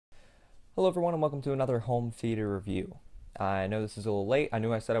Hello everyone and welcome to another home theater review. I know this is a little late. I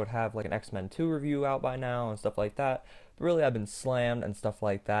knew I said I would have like an X-Men 2 review out by now and stuff like that. But really I've been slammed and stuff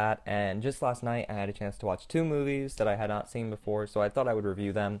like that. And just last night I had a chance to watch two movies that I had not seen before, so I thought I would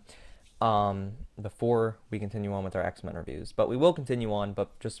review them before we continue on with our X-Men reviews. But we will continue on,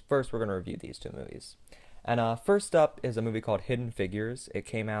 but just first we're going to review these two movies. And first up is a movie called Hidden Figures. It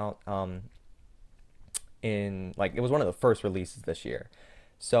came out it was one of the first releases this year.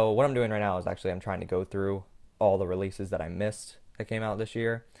 So what I'm doing right now is actually I'm trying to go through all the releases that I missed that came out this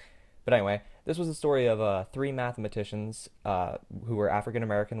year. But anyway, this was the story of three mathematicians who were African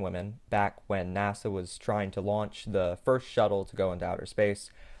American women back when NASA was trying to launch the first shuttle to go into outer space.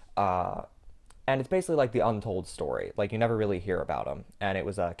 Uh, and it's basically like the untold story. Like you never really hear about them. And it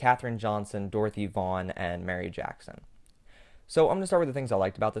was Katherine Johnson, Dorothy Vaughan, and Mary Jackson. So I'm gonna start with the things I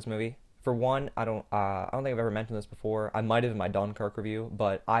liked about this movie. For one, I don't think I've ever mentioned this before. I might have in my Dunkirk review,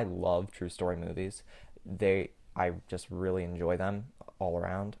 but I love true story movies. I just really enjoy them all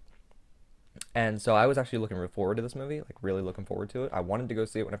around. And so I was actually looking forward to this movie, like really looking forward to it. I wanted to go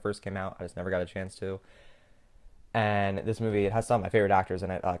see it when it first came out. I just never got a chance to. And this movie, it has some of my favorite actors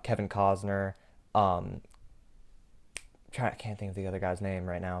in it. Kevin Costner, um, I can't think of the other guy's name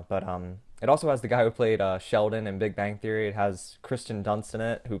right now, but it also has the guy who played Sheldon in Big Bang Theory. It has Kristen Dunst in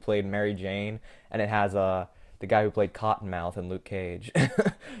it, who played Mary Jane, and it has the guy who played Cottonmouth in Luke Cage.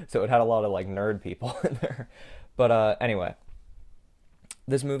 So it had a lot of like nerd people in there. But anyway,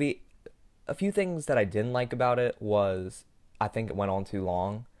 this movie, a few things that I didn't like about it was I think it went on too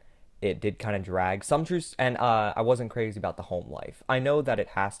long. It did kind of drag some truths, and I wasn't crazy about the home life. I know that it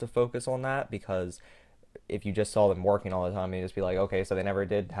has to focus on that because if you just saw them working all the time, you'd just be like, okay, so they never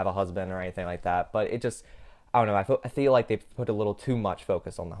did have a husband or anything like that. But it just, I don't know. I feel like they put a little too much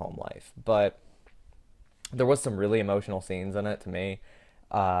focus on the home life. But there was some really emotional scenes in it to me.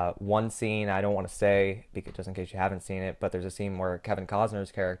 One scene I don't want to say because just in case you haven't seen it, but there's a scene where Kevin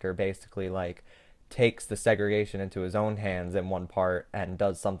Costner's character basically like takes the segregation into his own hands in one part and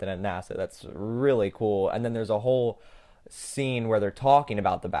does something at NASA that's really cool. And then there's a whole scene where they're talking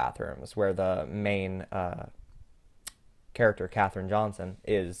about the bathrooms, where the main character, Katherine Johnson,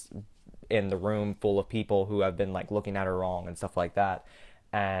 is in the room full of people who have been like looking at her wrong and stuff like that.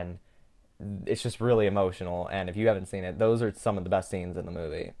 And it's just really emotional. And if you haven't seen it, those are some of the best scenes in the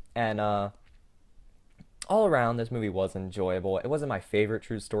movie. And all around, this movie was enjoyable. It wasn't my favorite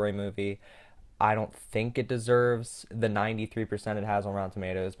true story movie. I don't think it deserves the 93% it has on Rotten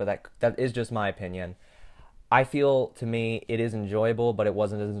Tomatoes, but that is just my opinion. I feel to me it is enjoyable, but it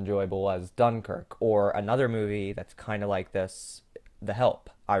wasn't as enjoyable as Dunkirk or another movie that's kind of like this, The Help.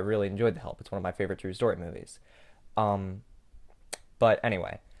 I really enjoyed The Help. It's one of my favorite true story movies. Um, but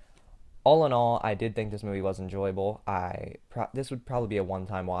anyway, all in all, I did think this movie was enjoyable. This would probably be a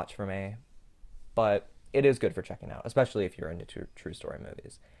one-time watch for me, but it is good for checking out, especially if you're into true story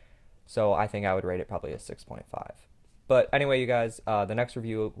movies. So I think I would rate it probably a 6.5. But anyway, you guys, the next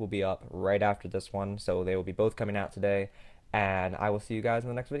review will be up right after this one, so they will be both coming out today, and I will see you guys in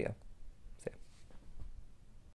the next video.